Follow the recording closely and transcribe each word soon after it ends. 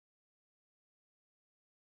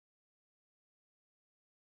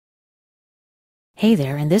Hey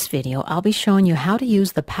there, in this video I'll be showing you how to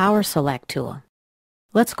use the PowerSelect tool.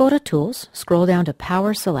 Let's go to Tools, scroll down to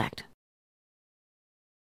PowerSelect.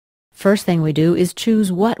 First thing we do is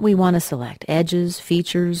choose what we want to select. Edges,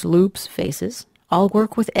 features, loops, faces. I'll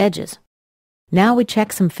work with edges. Now we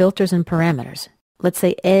check some filters and parameters. Let's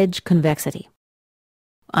say edge convexity.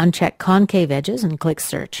 Uncheck concave edges and click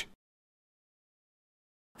Search.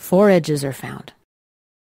 4 edges are found.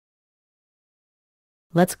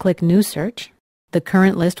 Let's click New Search. The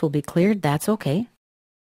current list will be cleared, that's okay.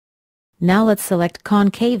 Now let's select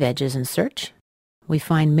concave edges and search. We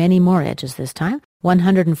find many more edges this time.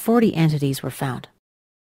 140 entities were found.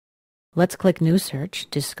 Let's click New Search,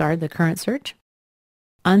 discard the current search.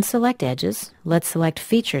 Unselect edges, let's select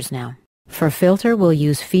features now. For filter, we'll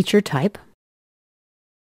use feature type.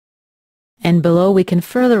 And below we can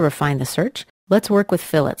further refine the search. Let's work with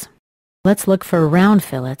fillets. Let's look for round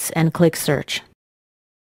fillets and click Search.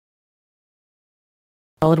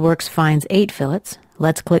 SolidWorks finds 8 fillets.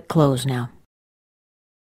 Let's click Close now.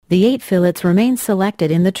 The 8 fillets remain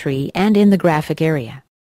selected in the tree and in the graphic area.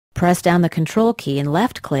 Press down the Control key and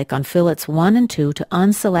left-click on fillets 1 and 2 to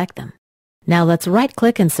unselect them. Now let's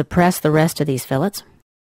right-click and suppress the rest of these fillets.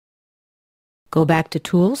 Go back to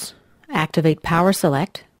Tools, activate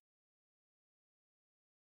PowerSelect.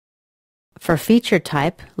 For feature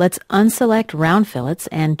type, let's unselect round fillets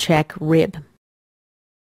and check Rib.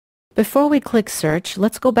 Before we click Search,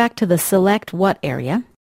 let's go back to the Select What area,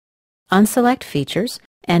 unselect Features,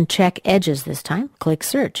 and check Edges this time. Click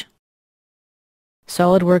Search.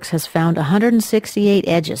 SolidWorks has found 168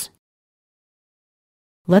 edges.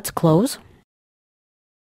 Let's close.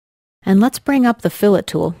 And let's bring up the Fillet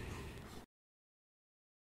tool.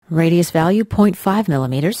 Radius value 0.5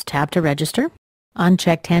 millimeters, tap to register.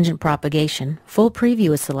 Uncheck Tangent Propagation. Full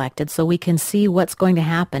Preview is selected so we can see what's going to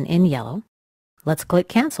happen in yellow. Let's click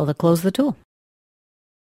Cancel to close the tool.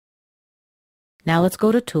 Now let's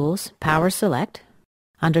go to Tools, PowerSelect.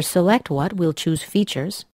 Under Select What, we'll choose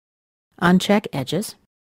Features. Uncheck Edges.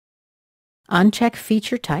 Uncheck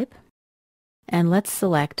Feature Type. And let's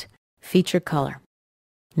select Feature Color.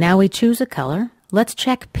 Now we choose a color. Let's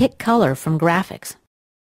check Pick Color from Graphics.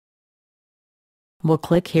 We'll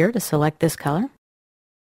click here to select this color.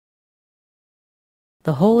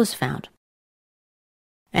 The hole is found.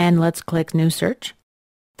 And let's click New Search.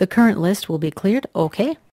 The current list will be cleared.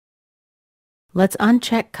 OK. Let's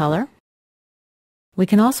uncheck Color. We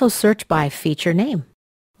can also search by feature name.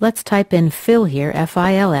 Let's type in Fill here,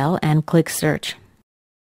 F-I-L-L, and click Search.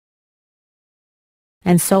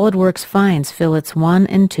 And SolidWorks finds fillets 1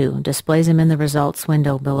 and 2, displays them in the results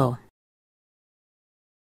window below.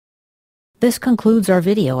 This concludes our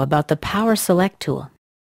video about the PowerSelect tool.